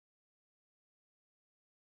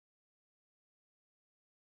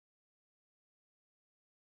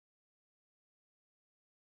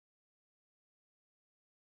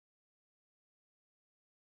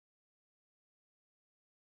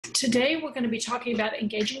Today we're going to be talking about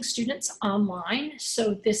engaging students online.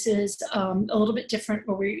 So this is a little bit different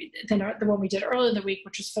than the one we did earlier in the week,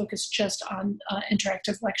 which was focused just on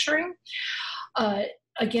interactive lecturing.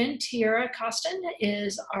 Again, Tiara Costin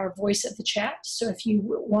is our voice of the chat. So if you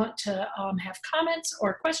want to have comments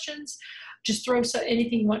or questions, just throw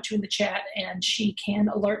anything you want to in the chat, and she can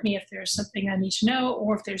alert me if there's something I need to know,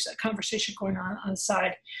 or if there's a conversation going on the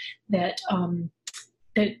side that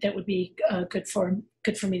that would be good for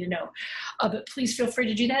me to know. But please feel free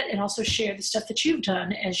to do that, and also share the stuff that you've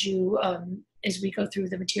done as we go through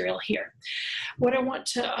the material here. What I want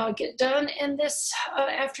to get done in this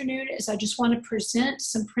afternoon is I just want to present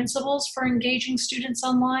some principles for engaging students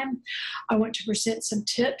online. I want to present some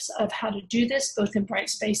tips of how to do this, both in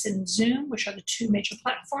Brightspace and Zoom, which are the two major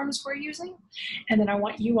platforms we're using. And then I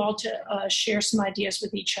want you all to share some ideas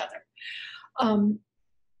with each other.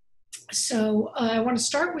 So I want to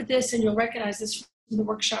start with this, and you'll recognize this from the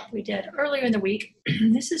workshop we did earlier in the week.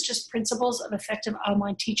 This is just principles of effective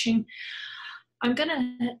online teaching. I'm going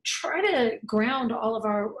to try to ground all of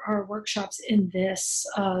our workshops in this,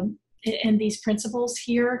 in these principles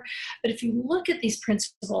here. But if you look at these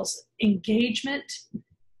principles, engagement,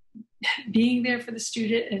 being there for the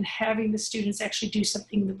student, and having the students actually do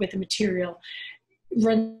something with the material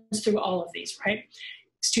runs through all of these, right?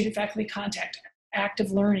 Student-faculty contact,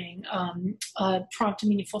 active learning, prompt and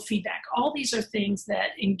meaningful feedback. All these are things that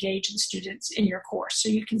engage the students in your course. So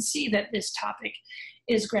you can see that this topic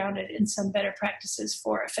is grounded in some better practices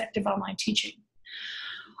for effective online teaching.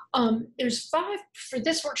 There's 5, for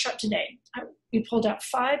this workshop today, we pulled out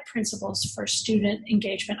 5 principles for student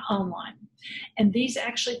engagement online. And these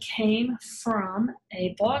actually came from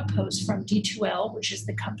a blog post from D2L, which is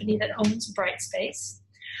the company that owns Brightspace.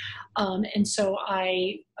 And so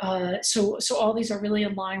so all these are really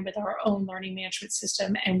in line with our own learning management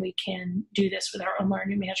system, and we can do this with our own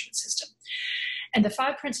learning management system. And the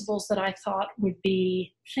 5 principles that I thought would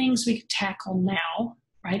be things we could tackle now,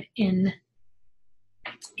 right, in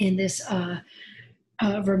this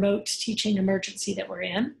remote teaching emergency that we're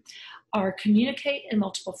in, are communicate in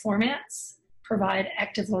multiple formats, provide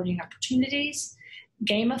active learning opportunities,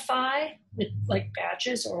 gamify with like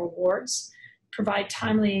badges or awards, provide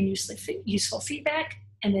timely and useful feedback,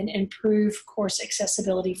 and then improve course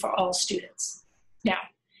accessibility for all students. Now,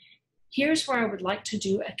 here's where I would like to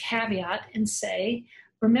do a caveat and say,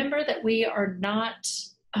 remember that we are not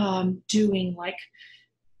doing like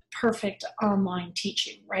perfect online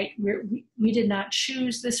teaching, right? We did not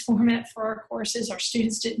choose this format for our courses. Our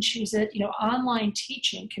students didn't choose it. You know, online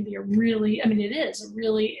teaching can be it is a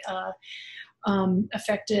really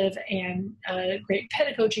effective and great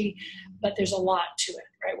pedagogy, but there's a lot to it,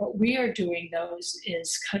 right? What we are doing, though,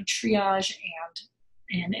 is kind of triage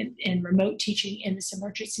and remote teaching in this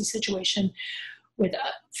emergency situation with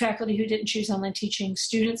faculty who didn't choose online teaching,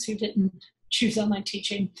 students who didn't choose online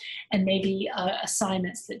teaching, and maybe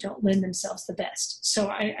assignments that don't lend themselves the best. So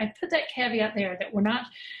I put that caveat there that we're not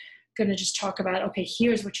going to just talk about, okay,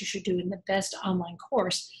 here's what you should do in the best online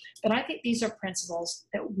course. But I think these are principles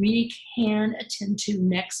that we can attend to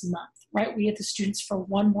next month, right? We have the students for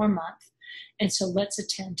one more month. And so let's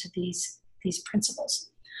attend to these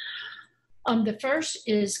principles. The first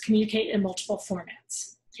is communicate in multiple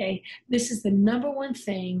formats, okay? This is the #1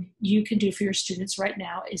 thing you can do for your students right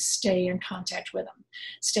now is stay in contact with them.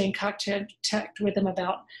 Stay in contact with them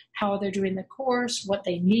about how they're doing the course, what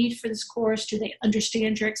they need for this course. Do they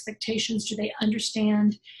understand your expectations? Do they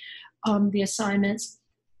understand the assignments?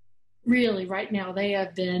 Really, right now, they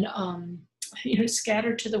have been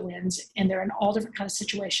scattered to the winds, and they're in all different kinds of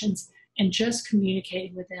situations, and just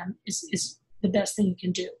communicating with them is the best thing you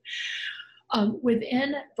can do.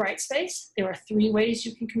 Within Brightspace, there are 3 ways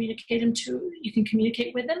you can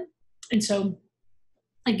communicate with them. And so,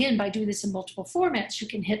 again, by doing this in multiple formats, you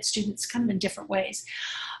can hit students kind of in different ways.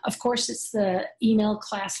 Of course, it's the email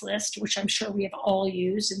class list, which I'm sure we have all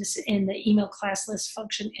used, and this is in the email class list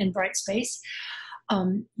function in Brightspace.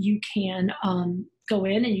 You can go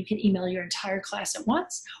in and you can email your entire class at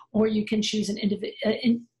once, or you can choose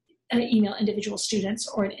email individual students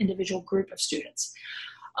or an individual group of students.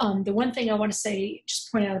 The one thing I want to say, just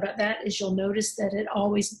point out about that, is you'll notice that it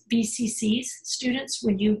always BCCs students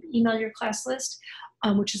when you email your class list,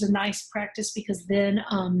 which is a nice practice, because then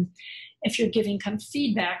if you're giving kind of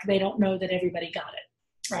feedback, they don't know that everybody got it,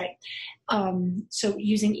 right? So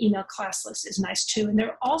using email class list is nice too. And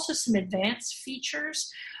there are also some advanced features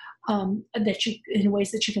in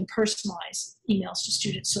ways that you can personalize emails to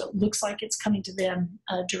students so it looks like it's coming to them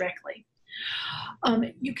directly.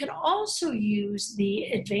 You can also use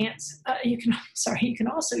the you can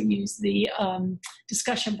also use the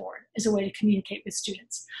discussion board as a way to communicate with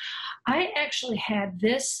students. I actually had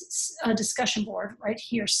this discussion board right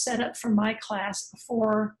here set up for my class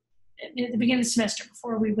before, at the beginning of the semester,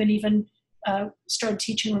 before we went even started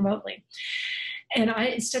teaching remotely. And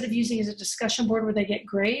instead of using it as a discussion board where they get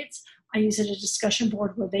grades, I use it as a discussion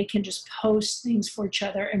board where they can just post things for each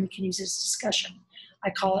other and we can use it as discussion. I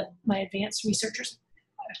call it my advanced researchers.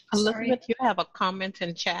 Elizabeth, you have a comment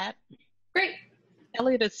in chat. Great.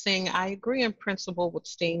 Elliot is saying, I agree in principle with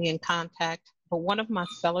staying in contact, but one of my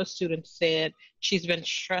fellow students said she's been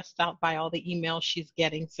stressed out by all the emails she's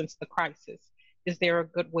getting since the crisis. Is there a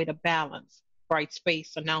good way to balance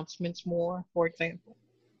Brightspace announcements more, for example?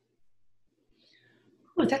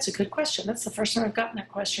 Oh, that's a good question. That's the first time I've gotten that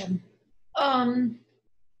question.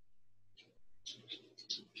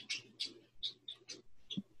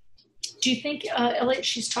 Do you think, Elliot,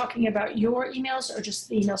 she's talking about your emails or just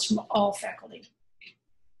the emails from all faculty?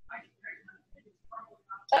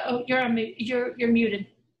 Uh-oh, you're on mute. You're muted.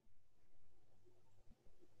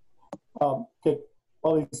 Okay,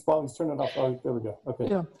 while he's turning it off. Oh, there we go. Okay.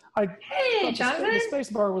 Yeah, Hey, Jonathan. the space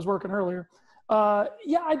bar was working earlier.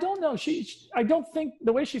 Yeah, I don't know. I don't think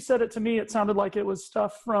the way she said it to me, it sounded like it was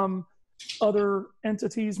stuff from other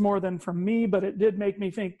entities more than from me, but it did make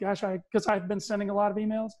me think, gosh, because I've been sending a lot of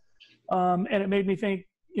emails, and it made me think,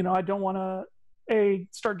 I don't want to A,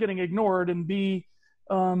 start getting ignored, and B,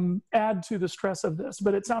 add to the stress of this.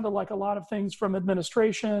 But it sounded like a lot of things from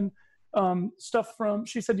administration, stuff from,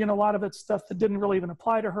 she said, a lot of it's stuff that didn't really even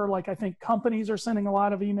apply to her. Like, I think companies are sending a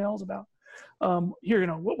lot of emails about, here,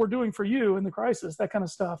 what we're doing for you in the crisis, that kind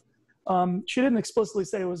of stuff. She didn't explicitly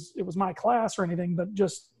say it was my class or anything, but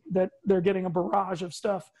just that they're getting a barrage of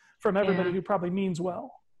stuff from everybody who probably means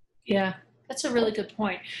well. Yeah, that's a really good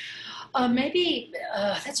point. Maybe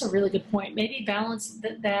that's a really good point. Maybe balance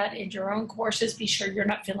that in your own courses. Be sure you're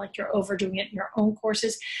not feeling like you're overdoing it in your own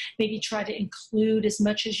courses. Maybe try to include as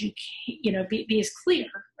much as you can, be as clear,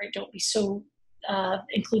 right? Don't be so,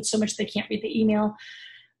 include so much they can't read the email,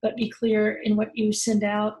 but be clear in what you send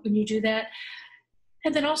out when you do that.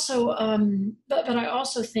 And then also, but I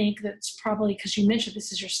also think that's probably because you mentioned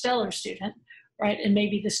this is your stellar student, right? And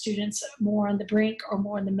maybe the students more on the brink or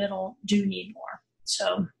more in the middle do need more.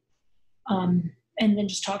 So, and then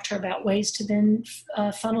just talk to her about ways to then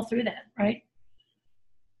funnel through that, right?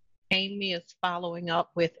 Amy is following up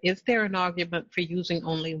with, is there an argument for using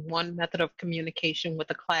only one method of communication with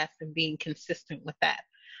a class and being consistent with that?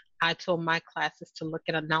 I told my classes to look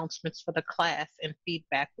at announcements for the class and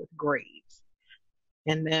feedback with grades.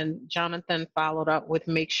 And then Jonathan followed up with,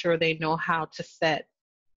 make sure they know how to set,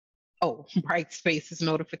 Brightspace's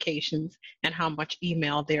notifications and how much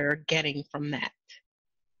email they're getting from that.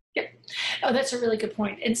 Yep. Oh, that's a really good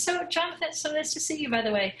point. And so, Jonathan, so nice to see you, by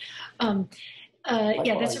the way.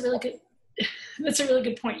 Yeah, that's a really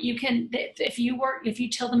good point. You can, if you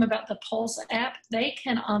tell them about the Pulse app, they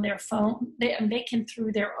can on their phone, they can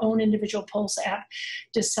through their own individual Pulse app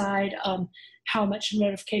decide how much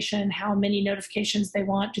notification, how many notifications they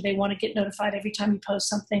want. Do they want to get notified every time you post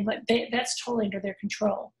something? That's totally under their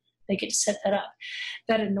control. They get to set that up.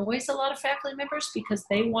 That annoys a lot of faculty members because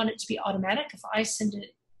they want it to be automatic. If I send an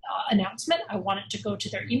announcement, I want it to go to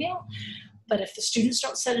their email. But if the students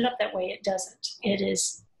don't set it up that way, it doesn't.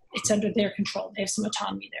 It's under their control. They have some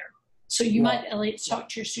autonomy there. So you might, Elliot, talk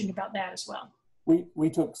to your student about that as well. We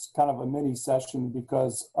took kind of a mini session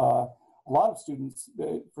because a lot of students,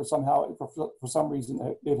 for some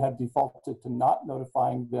reason, it had defaulted to not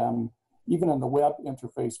notifying them, even in the web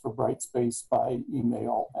interface for Brightspace, by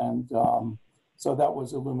email. And so that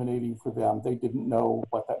was illuminating for them. They didn't know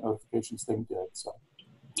what that notifications thing did. So.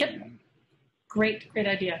 Yep. Great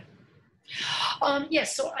idea.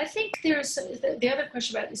 Yes, so I think there's the other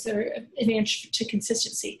question about, is there an advantage to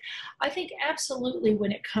consistency? I think absolutely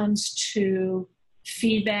when it comes to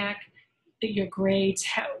feedback, your grades,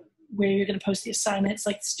 where you're going to post the assignments,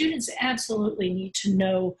 like students absolutely need to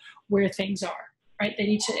know where things are, right? They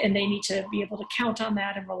need to be able to count on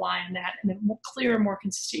that and rely on that. And the more clear and more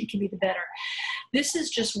consistent you can be, the better. This is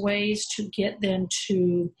just ways to get them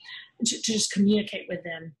to just communicate with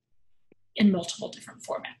them in multiple different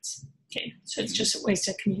formats. Okay, so it's just ways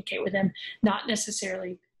to communicate with them, not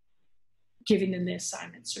necessarily giving them the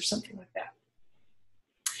assignments or something like that.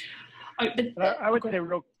 I would say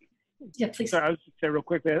yeah, please. Sorry, I was just say real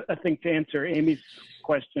quickly. I think to answer Amy's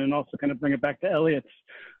question and also kind of bring it back to Elliot's,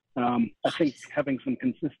 I think having some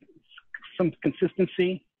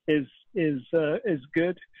consistency is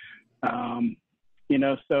good.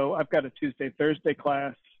 So I've got a Tuesday, Thursday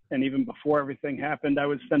class. and even before everything happened, I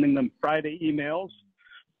was sending them Friday emails,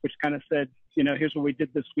 which kind of said, you know, here's what we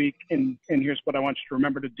did this week, and here's what I want you to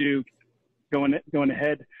remember to do going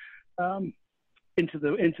ahead into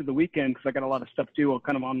the weekend, because I got a lot of stuff to do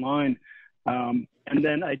kind of online. And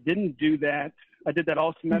then I didn't do that. I did that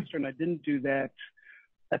all semester, and I didn't do that.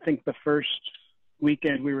 I think the first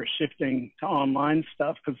weekend we were shifting to online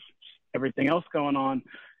stuff because everything else going on.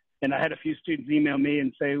 And I had a few students email me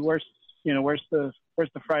and say, where's the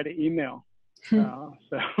Friday email? So,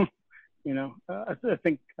 you know, I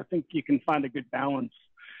think you can find a good balance.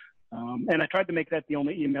 And I tried to make that the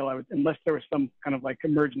only email I would, unless there was some kind of like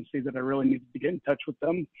emergency that I really needed to get in touch with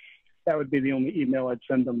them, that would be the only email I'd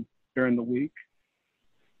send them during the week.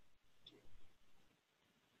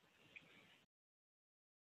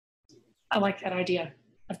 I like that idea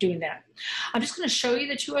of doing that. I'm just going to show you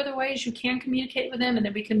the two other ways you can communicate with them, and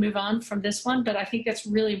then we can move on from this one. But I think that's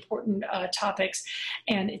really important topics,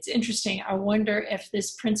 and it's interesting. I wonder if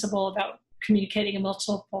this principle about communicating in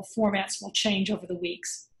multiple formats will change over the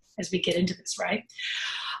weeks as we get into this, right?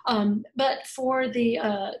 But for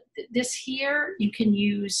this here, you can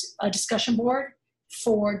use a discussion board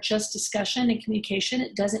for just discussion and communication.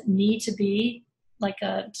 It doesn't need to be like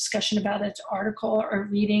a discussion about an article or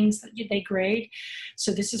readings that they grade.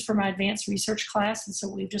 So this is for my advanced research class. And so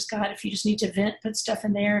we've just got, if you just need to vent, put stuff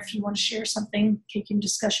in there. If you want to share something, kick in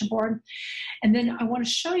discussion board. And then I want to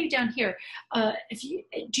show you down here,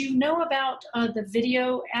 do you know about the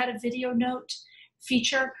video, add a video note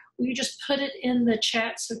feature? Will you just put it in the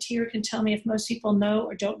chat so Tia can tell me if most people know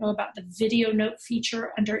or don't know about the video note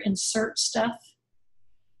feature under insert stuff?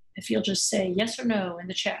 If you'll just say yes or no in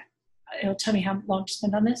the chat. It'll tell me how long to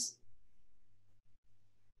spend on this.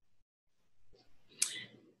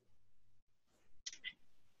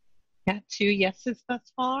 Got 2 yeses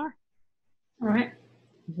thus far. All right.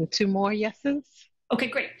 2 more yeses. Okay,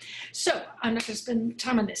 great. So I'm not going to spend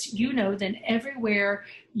time on this. You know, then everywhere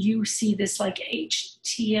you see this like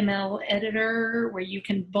HTML editor where you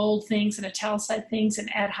can bold things and italicize things and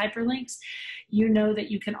add hyperlinks, you know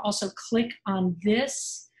that you can also click on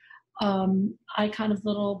this icon of the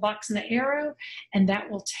little box and the arrow, and that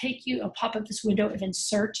will take you, it'll pop up this window of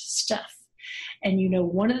insert stuff. And you know,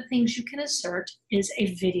 one of the things you can insert is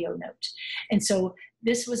a video note. And so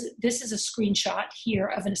this is a screenshot here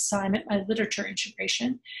of an assignment, my literature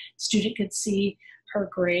integration. Student could see her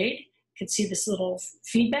grade, could see this little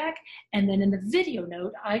feedback, and then in the video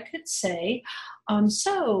note, I could say,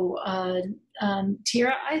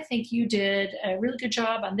 Tira, I think you did a really good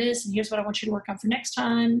job on this, and here's what I want you to work on for next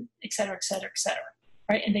time, et cetera, et cetera, et cetera.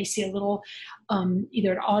 Right? And they see a little,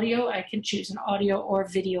 either an audio, I can choose an audio or a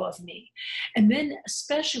video of me. And then,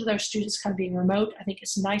 especially with our students kind of being remote, I think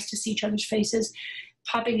it's nice to see each other's faces.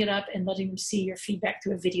 Popping it up and letting them see your feedback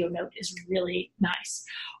through a video note is really nice.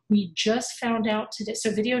 We just found out today,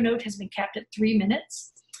 so video note has been capped at 3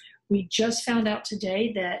 minutes. We just found out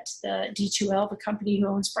today that the D2L, the company who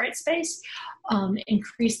owns Brightspace,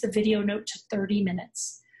 increased the video note to 30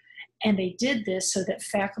 minutes. And they did this so that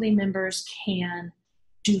faculty members can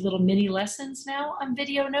do little mini lessons now on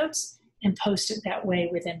video notes and post it that way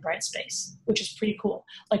within Brightspace, which is pretty cool.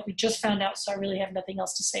 Like we just found out, so I really have nothing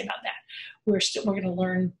else to say about that. We're going to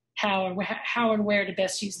learn how and where to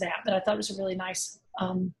best use that. But I thought it was a really nice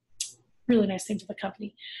thing for the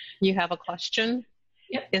company. You have a question?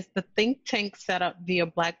 Yep. Is the think tank set up via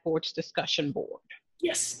Blackboard's discussion board?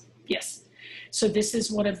 Yes, yes. So this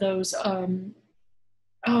is one of those,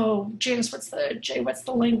 oh, Janice, what's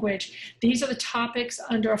the language? These are the topics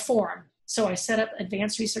under a forum. So I set up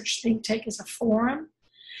Advanced Research Think Tank as a forum,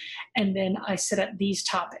 and then I set up these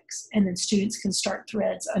topics, and then students can start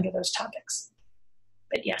threads under those topics.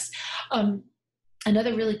 But yes,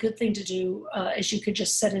 another really good thing to do is you could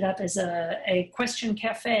just set it up as a question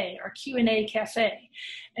cafe or Q&A cafe,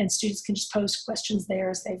 and students can just post questions there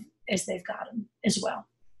as they've got them as well.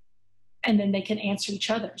 And then they can answer each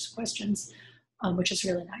other's questions, which is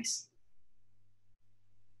really nice.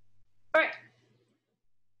 All right.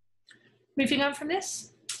 Moving on from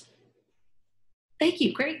this. Thank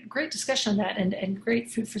you. Great discussion on that and great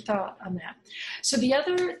food for thought on that. So the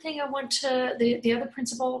other thing I want to, the other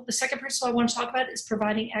principle, the second principle I want to talk about is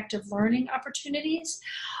providing active learning opportunities.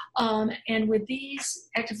 And with these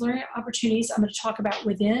active learning opportunities, I'm going to talk about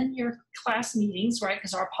within your class meetings, right?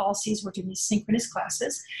 Because our policies, we're doing these synchronous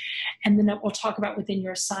classes. And then we'll talk about within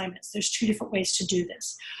your assignments. There's 2 different ways to do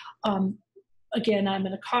this. Again, I'm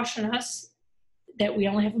going to caution us that we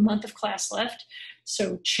only have a month of class left.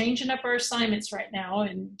 So changing up our assignments right now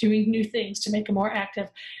and doing new things to make them more active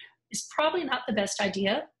is probably not the best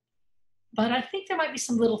idea. But I think there might be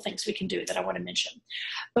some little things we can do that I want to mention.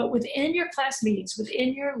 But within your class meetings,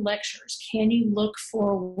 within your lectures, can you look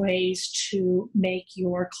for ways to make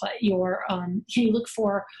can you look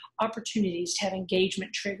for opportunities to have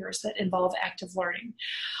engagement triggers that involve active learning?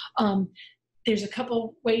 There's a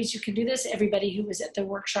couple ways you can do this. Everybody who was at the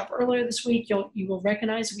workshop earlier this week, you will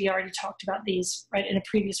recognize we already talked about these right in a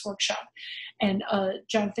previous workshop. And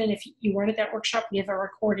Jonathan, if you weren't at that workshop, we have a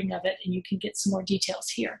recording of it and you can get some more details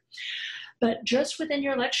here. But just within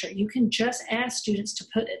your lecture, you can just ask students to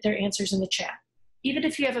put their answers in the chat. Even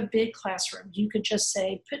if you have a big classroom, you could just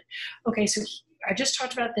say, okay, so I just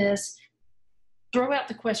talked about this. Throw out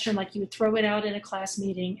the question like you would throw it out in a class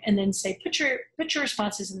meeting, and then say, put your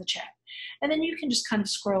responses in the chat. And then you can just kind of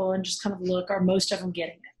scroll and just kind of look, are most of them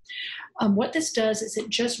getting it? What this does is it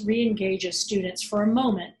just re-engages students for a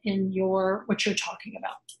moment in what you're talking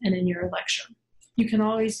about and in your lecture. You can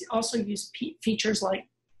always also use features like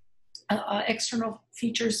external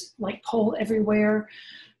features like Poll Everywhere,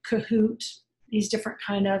 Kahoot, these different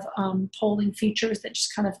kind of polling features that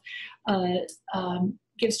just kind of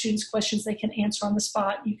give students questions they can answer on the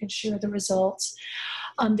spot. You can share the results.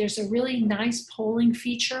 There's a really nice polling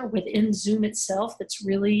feature within Zoom itself that's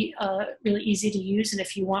really easy to use. And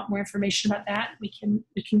if you want more information about that, we can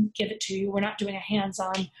give it to you. We're not doing a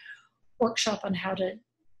hands-on workshop on how to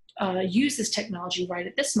use this technology right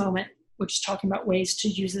at this moment. We're just talking about ways to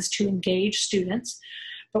use this to engage students.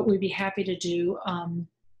 But we'd be happy to do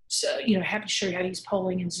happy to show you how to use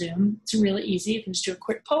polling in Zoom. It's really easy. You can just do a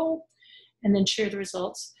quick poll and then share the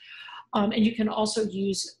results. And you can also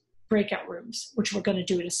use breakout rooms, which we're going to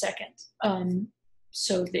do in a second,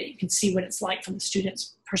 so that you can see what it's like from the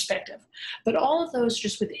student's perspective. But all of those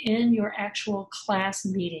just within your actual class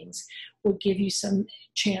meetings will give you some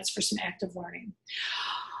chance for some active learning.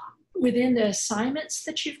 Within the assignments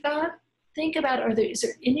that you've got, think about, is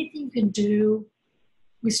there anything you can do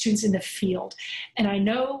with students in the field? And I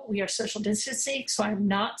know we are social distancing, so I'm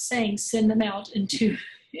not saying send them out into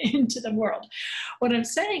the world. What I'm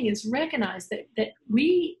saying is recognize that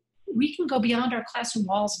we can go beyond our classroom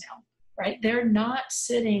walls now, right? They're not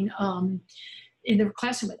sitting in the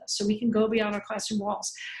classroom with us, so we can go beyond our classroom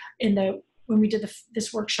walls. When we did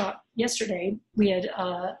this workshop yesterday, we had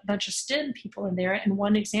a bunch of STEM people in there, and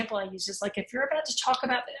one example I use is like if you're about to talk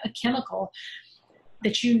about a chemical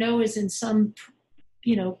that you know is in some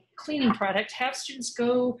cleaning product, have students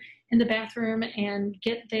go in the bathroom and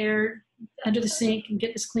get there under the sink and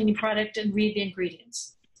get this cleaning product and read the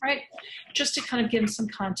ingredients, right? Just to kind of give them some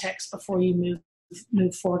context before you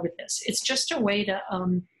move forward with this. It's just a way to,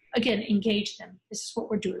 again, engage them. This is what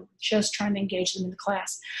we're doing. We're just trying to engage them in the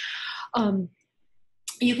class.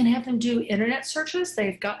 You can have them do internet searches.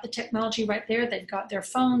 They've got the technology right there. They've got their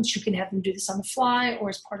phones. You can have them do this on the fly or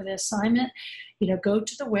as part of the assignment. Go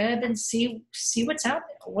to the web and see what's out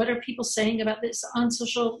there. What are people saying about this on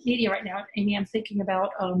social media right now? Amy, I'm thinking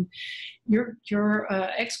about your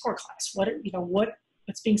X-Core class.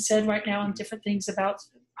 What's being said right now and different things about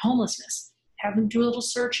homelessness. Have them do a little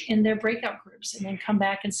search in their breakout groups and then come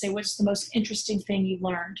back and say, what's the most interesting thing you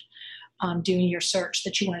learned doing your search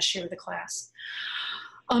that you want to share with the class?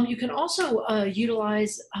 You can also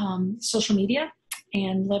utilize social media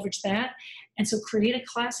and leverage that. And so create a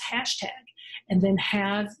class hashtag and then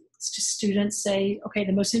have students say, okay,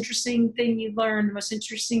 the most interesting thing you learned, the most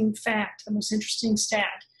interesting fact, the most interesting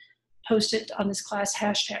stat, post it on this class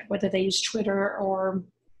hashtag, whether they use Twitter or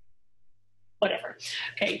whatever.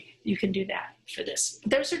 Okay, you can do that for this.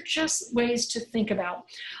 Those are just ways to think about.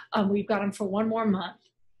 We've got them for one more month.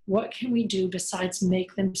 What can we do besides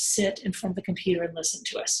make them sit in front of the computer and listen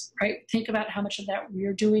to us, right? Think about how much of that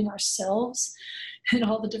we're doing ourselves in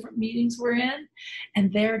all the different meetings we're in,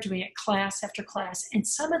 and they're doing it class after class. And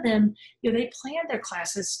some of them, they planned their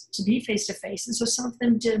classes to be face-to-face, and so some of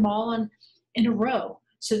them did them all in a row.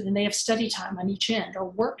 So then they have study time on each end or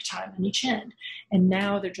work time on each end. And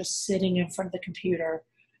now they're just sitting in front of the computer,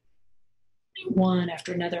 one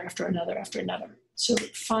after another, after another, after another. So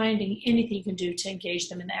finding anything you can do to engage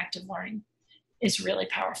them in active learning is really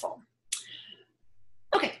powerful.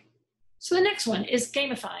 Okay, so the next one is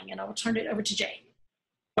gamifying, and I will turn it over to Jay.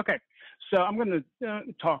 Okay, so I'm going to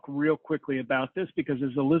talk real quickly about this because,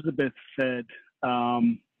 as Elizabeth said,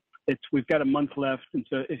 we've got a month left, and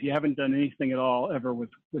so if you haven't done anything at all ever with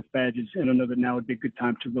badges, I don't know that now would be a good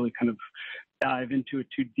time to really kind of dive into it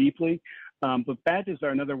too deeply. But badges are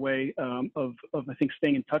another way of I think,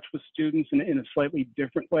 staying in touch with students in a slightly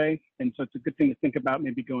different way. And so it's a good thing to think about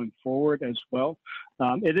maybe going forward as well.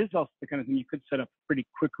 It is also the kind of thing you could set up pretty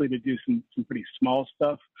quickly to do some pretty small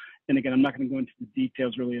stuff. And again, I'm not going to go into the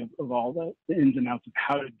details really of all the ins and outs of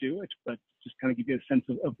how to do it, but just kind of give you a sense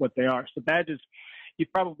of what they are. So badges,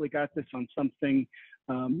 you've probably got this on something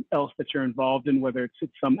else that you're involved in, whether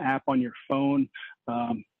it's some app on your phone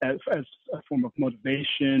as a form of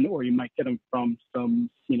motivation, or you might get them from some,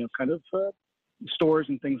 kind of stores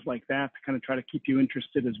and things like that to kind of try to keep you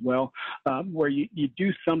interested as well, where you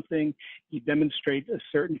do something, you demonstrate a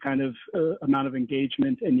certain kind of amount of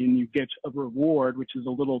engagement, and then you get a reward, which is a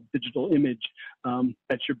little digital image.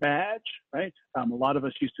 That's your badge, right? A lot of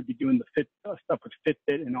us used to be doing the stuff with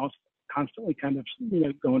Fitbit, and also constantly kind of,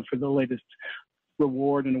 going for the latest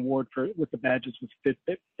reward and award with the badges with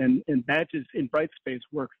Fitbit. And badges in Brightspace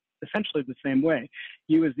work essentially the same way.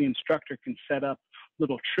 You as the instructor can set up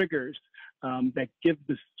little triggers that give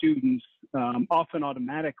the students, often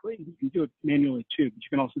automatically, you can do it manually too, but you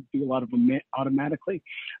can also do a lot of them automatically,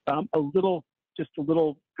 a little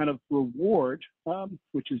kind of reward,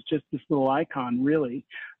 which is just this little icon really,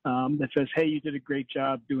 that says, hey, you did a great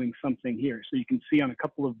job doing something here. So you can see on a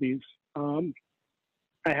couple of these,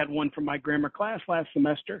 I had one from my grammar class last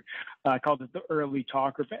semester. I called it the early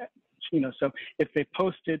talker badge. So if they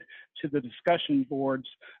posted to the discussion boards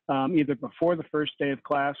either before the first day of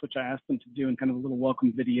class, which I asked them to do in kind of a little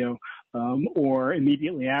welcome video, or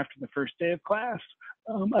immediately after the first day of class,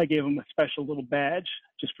 I gave them a special little badge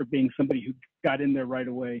just for being somebody who got in there right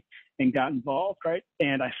away and got involved, right?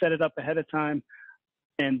 And I set it up ahead of time,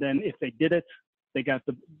 and then if they did it, they got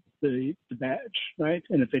the badge, right?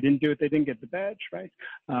 And if they didn't do it, they didn't get the badge, right?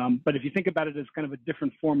 But if you think about it as kind of a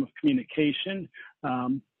different form of communication,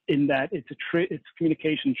 in that it's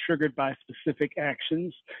communication triggered by specific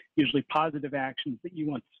actions, usually positive actions that you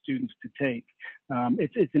want the students to take.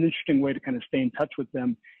 It's an interesting way to kind of stay in touch with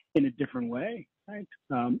them in a different way, right?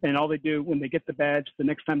 And all they do when they get the badge, the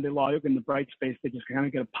next time they log in the Brightspace, they just kind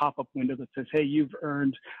of get a pop-up window that says, hey, you've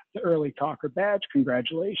earned the early talker badge,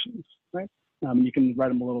 congratulations, right? You can write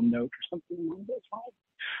them a little note or something along those lines.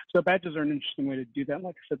 So badges are an interesting way to do that.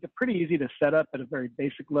 Like I said, they're pretty easy to set up at a very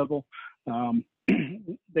basic level.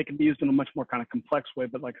 They can be used in a much more kind of complex way,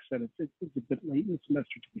 but like I said, it's a bit late in the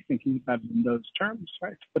semester to be thinking about it in those terms,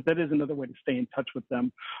 right? But that is another way to stay in touch with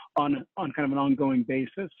them on kind of an ongoing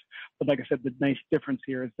basis. But like I said, the nice difference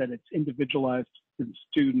here is that it's individualized to the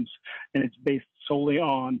students, and it's based solely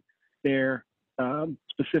on their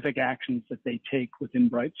specific actions that they take within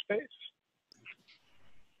Brightspace.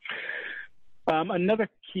 Another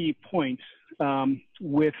key point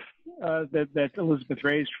with that Elizabeth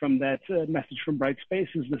raised from that message from Brightspace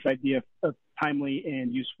is this idea of timely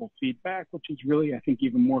and useful feedback, which is really, I think,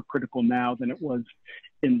 even more critical now than it was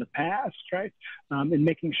in the past, right? And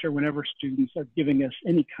making sure whenever students are giving us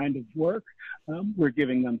any kind of work, we're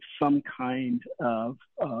giving them some kind of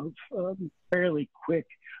fairly quick,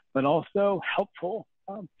 but also helpful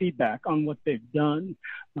feedback on what they've done,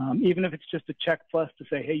 even if it's just a check plus to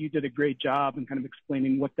say, hey, you did a great job, and kind of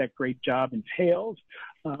explaining what that great job entails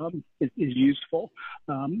is useful.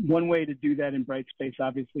 One way to do that in Brightspace,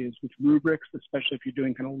 obviously, is with rubrics, especially if you're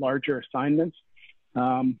doing kind of larger assignments.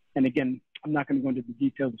 And again, I'm not going to go into the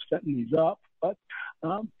details of setting these up, but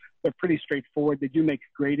they're pretty straightforward. They do make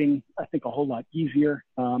grading, I think, a whole lot easier.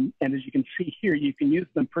 And as you can see here, you can use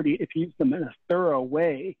them if you use them in a thorough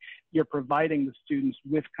way, you're providing the students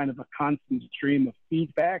with kind of a constant stream of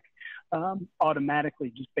feedback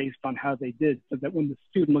automatically, just based on how they did, so that when the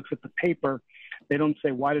student looks at the paper, they don't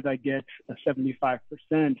say, why did I get a 75%?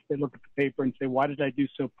 They look at the paper and say, why did I do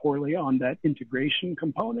so poorly on that integration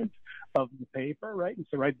component of the paper, right? And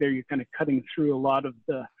so right there, you're kind of cutting through a lot of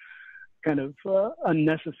the kind of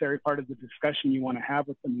unnecessary part of the discussion you want to have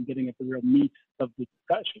with them, and getting at the real meat of the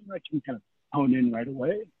discussion, right? You can kind of hone in right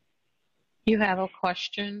away. You have a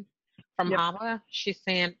question from Yep. Ama.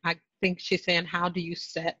 I think she's saying, how do you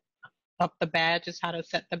set up the badges, how to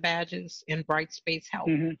set the badges in Brightspace help?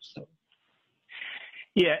 Mm-hmm. So.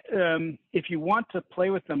 Yeah, if you want to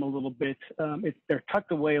play with them a little bit, they're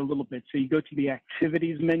tucked away a little bit. So you go to the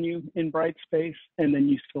activities menu in Brightspace, and then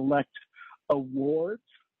you select awards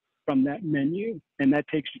from that menu, and that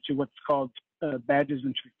takes you to what's called badges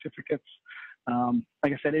and certificates.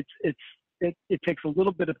 Like I said, it takes a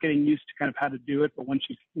little bit of getting used to kind of how to do it, but once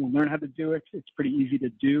you learn how to do it, it's pretty easy to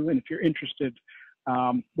do. And if you're interested,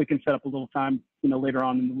 we can set up a little time, later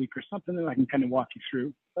on in the week or something, and I can kind of walk you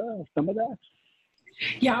through some of that.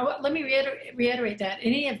 Yeah, well, let me reiterate that.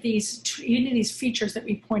 Any of these features that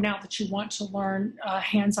we point out that you want to learn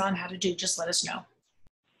hands-on how to do, just let us know.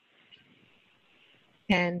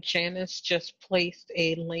 And Janice just placed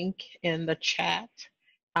a link in the chat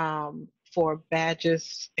for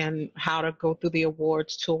badges and how to go through the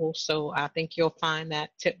awards tool. So I think you'll find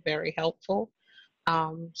that tip very helpful.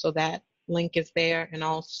 So that link is there. And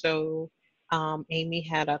also, Amy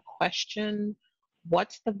had a question.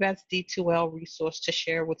 What's the best D2L resource to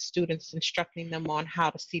share with students, instructing them on how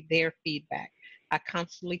to see their feedback? I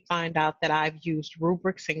constantly find out that I've used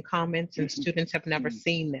rubrics and comments and students have never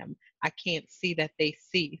seen them. I can't see that they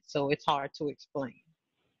see, so it's hard to explain.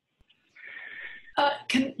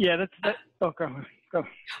 Yeah, that's oh, go.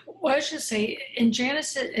 Well, I should say, in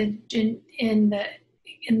Janice, in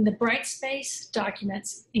the Brightspace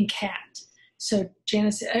documents in CAT. So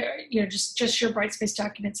Janice, you know, just your Brightspace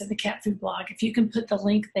documents in the Cat Food blog. If you can put the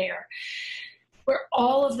link there, where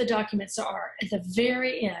all of the documents are, at the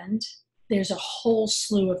very end, there's a whole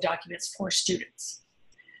slew of documents for students.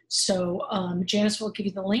 So Janice will give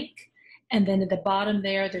you the link, and then at the bottom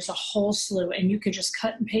there's a whole slew, and you can just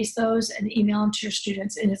cut and paste those and email them to your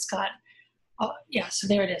students, and it's got, yeah. So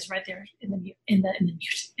there it is, right there in the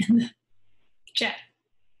chat.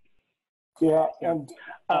 Yeah, and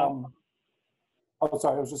oh,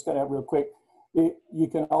 sorry, I was just going to add real quick. You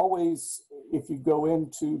can always, if you go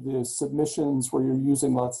into the submissions where you're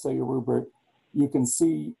using, let's say, a rubric, you can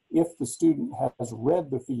see if the student has read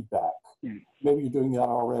the feedback. Maybe you're doing that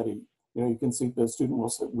already. You know, you can see the student will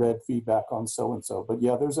say read feedback on so-and-so. But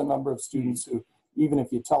yeah, there's a number of students who, even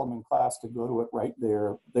if you tell them in class to go to it right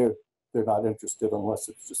there, they're not interested unless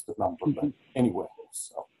it's just the number. But anyway,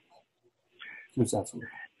 so here's that.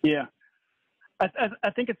 Yeah. I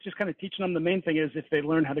think it's just kind of teaching them. The main thing is if they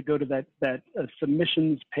learn how to go to that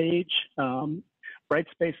submissions page.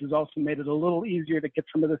 Brightspace has also made it a little easier to get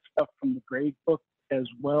some of this stuff from the grade book as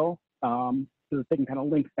well, so that they can kind of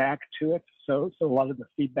link back to it. So a lot of the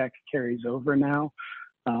feedback carries over now.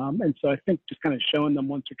 And so I think just kind of showing them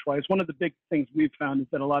once or twice. One of the big things we've found is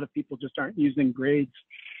that a lot of people just aren't using grades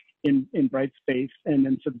in Brightspace, and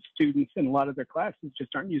then so the students in a lot of their classes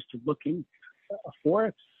just aren't used to looking for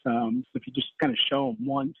it. So if you just kind of show them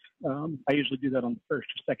once, I usually do that on the first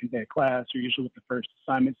or second day of class, or usually with the first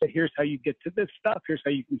assignment. Say, here's how you get to this stuff. Here's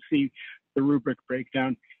how you can see the rubric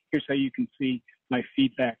breakdown. Here's how you can see my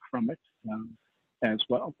feedback from it as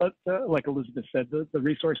well. But like Elizabeth said, the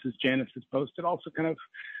resources Janice has posted also kind of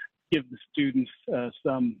give the students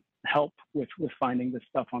some help with finding this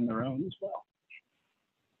stuff on their own as well.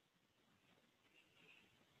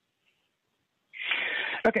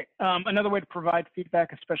 Okay, another way to provide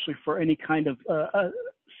feedback, especially for any kind of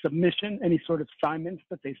submission, any sort of assignments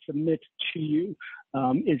that they submit to you,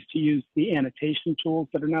 is to use the annotation tools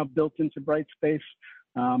that are now built into Brightspace.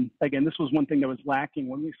 Again, this was one thing that was lacking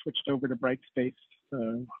when we switched over to Brightspace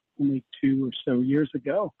only 2 or so years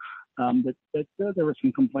ago. That there were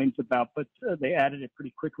some complaints about, but they added it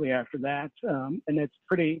pretty quickly after that, and it's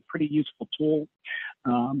pretty useful tool.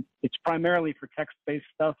 It's primarily for text-based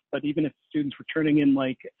stuff, but even if students were turning in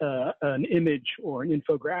like an image or an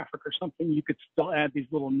infographic or something, you could still add these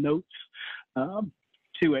little notes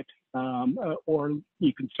to it, or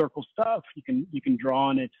you can circle stuff, you can draw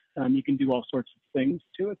on it, you can do all sorts of things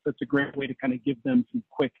to it. So it's a great way to kind of give them some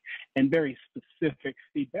quick and very specific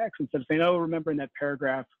feedback. So instead of saying, oh, remember in that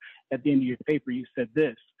paragraph at the end of your paper you said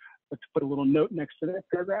this, let's put a little note next to that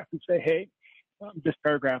paragraph and say, hey, this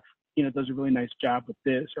paragraph, you know, does a really nice job with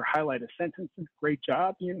this, or highlight a sentence, great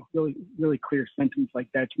job, you know, really clear sentence like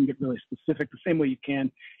that. You can get really specific the same way you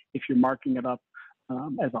can if you're marking it up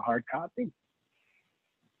as a hard copy.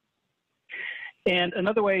 And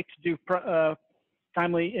another way to do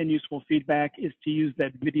timely and useful feedback is to use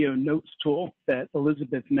that video notes tool that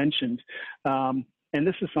Elizabeth mentioned. And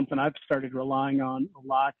this is something I've started relying on a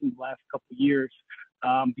lot in the last couple of years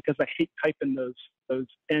because I hate typing those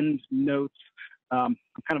end notes. I'm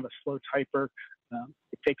kind of a slow typer.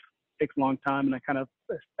 It takes a long time, and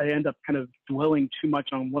I end up kind of dwelling too much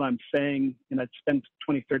on what I'm saying, and I'd spend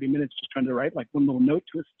 20, 30 minutes just trying to write like one little note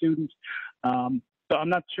to a student. So I'm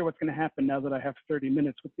not sure what's going to happen now that I have 30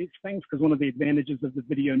 minutes with these things, because one of the advantages of the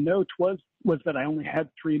video note was that I only had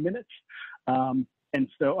 3 minutes. And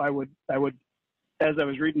so I would, as I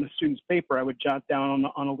was reading the student's paper, I would jot down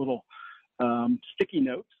on a little sticky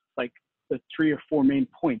note, like the 3 or 4 main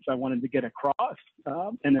points I wanted to get across.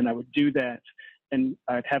 And then I would do that, and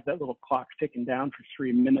I'd have that little clock ticking down for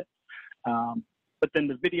 3 minutes. But then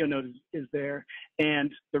the video note is there,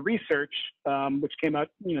 and the research, which came out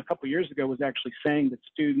a couple of years ago, was actually saying that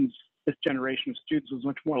students, this generation of students, was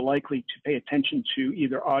much more likely to pay attention to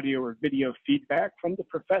either audio or video feedback from the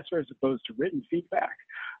professor as opposed to written feedback.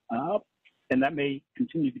 And that may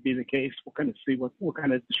continue to be the case. We'll kind of see what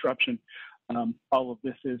kind of disruption all of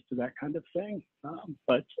this is to that kind of thing.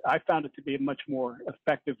 But I found it to be a much more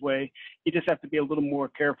effective way. You just have to be a little more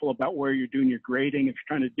careful about where you're doing your grading. If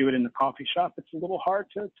you're trying to do it in the coffee shop, it's a little hard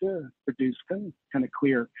to produce kind of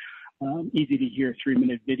clear, easy to hear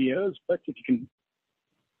 3-minute videos. But if you can,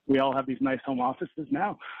 we all have these nice home offices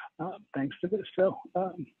now, thanks to this. So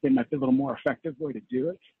it might be a little more effective way to do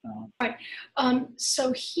it. Right.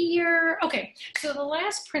 So here, okay. So the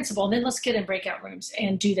last principle, and then let's get in breakout rooms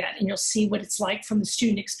and do that, and you'll see what it's like from the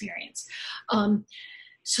student experience.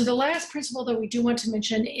 So the last principle that we do want to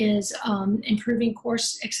mention is improving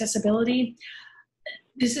course accessibility.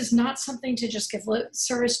 This is not something to just give lip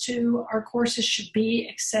service to. Our courses should be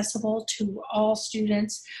accessible to all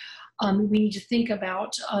students. We need to think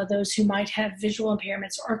about those who might have visual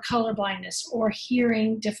impairments or color blindness or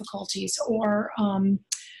hearing difficulties or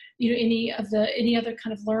you know, any other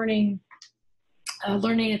kind of learning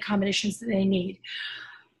accommodations that they need.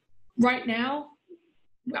 Right now,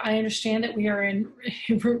 I understand that we are in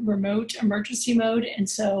remote emergency mode, and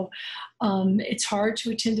so it's hard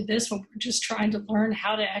to attend to this when we're just trying to learn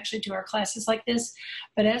how to actually do our classes like this.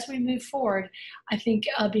 But as we move forward, I think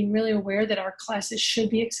being really aware that our classes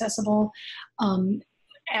should be accessible,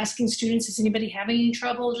 asking students, is anybody having any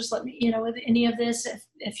trouble? Just let me, you know, with any of this.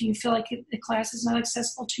 If you feel like the class is not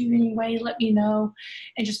accessible to you anyway, let me know.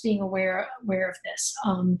 And just being aware of this.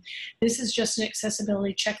 This is just an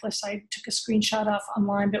accessibility checklist. I took a screenshot off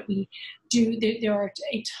online, but we do, there are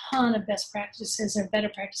a ton of best practices or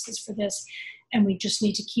better practices for this. And we just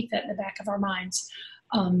need to keep that in the back of our minds.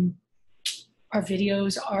 Our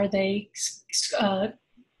videos, are they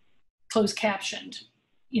closed captioned?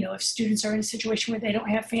 You know, if students are in a situation where they don't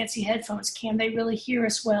have fancy headphones, can they really hear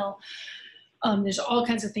us well? There's all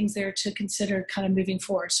kinds of things there to consider kind of moving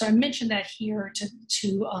forward. So I mentioned that here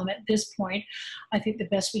to at this point, I think the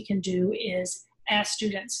best we can do is ask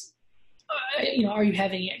students, you know, are you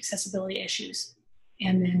having any accessibility issues?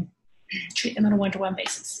 And then treat them on a one-to-one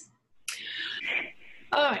basis.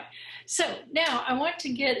 All right. So now I want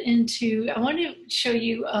to show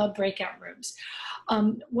you breakout rooms.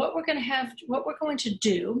 What we're going to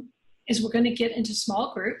do is we're going to get into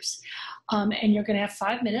small groups, and you're going to have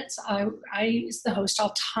 5 minutes. I, as the host,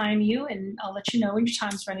 I'll time you, and I'll let you know when your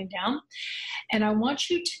time's running down. And I want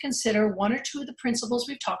you to consider 1 or 2 of the principles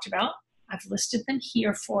we've talked about. I've listed them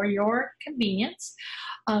here for your convenience.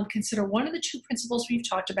 Consider 1 of the 2 principles we've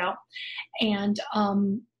talked about, and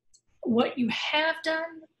what you have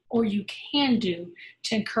done or you can do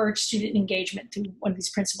to encourage student engagement through 1 of these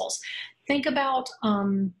principles. Think about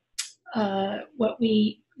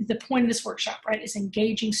the point of this workshop, right, is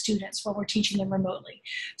engaging students while we're teaching them remotely.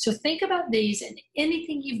 So think about these and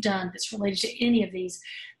anything you've done that's related to any of these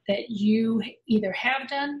that you either have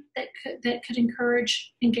done that could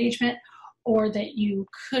encourage engagement or that you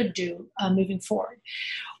could do moving forward.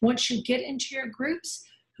 Once you get into your groups,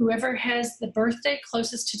 whoever has the birthday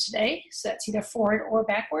closest to today, so that's either forward or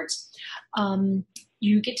backwards,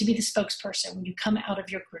 you get to be the spokesperson when you come out of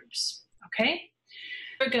your groups. Okay,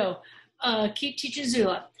 here we go. Keep Teaching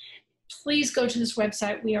Zula. Please go to this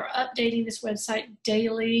website. We are updating this website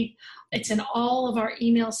daily. It's in all of our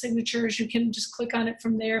email signatures. You can just click on it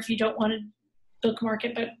from there if you don't want to bookmark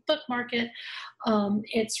it, but bookmark it.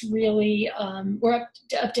 It's really, we're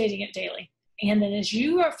updating it daily. And then as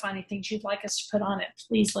you are finding things you'd like us to put on it,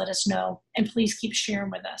 please let us know, and please keep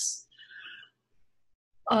sharing with us.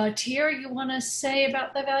 Tiara, you want to say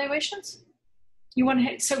about the evaluations? You want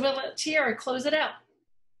to, so we'll let Tiara close it out.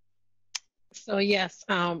 So yes,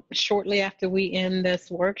 shortly after we end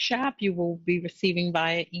this workshop, you will be receiving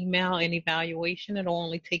via email an evaluation. It'll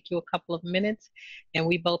only take you a couple of minutes, and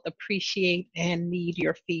we both appreciate and need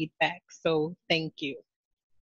your feedback. So thank you.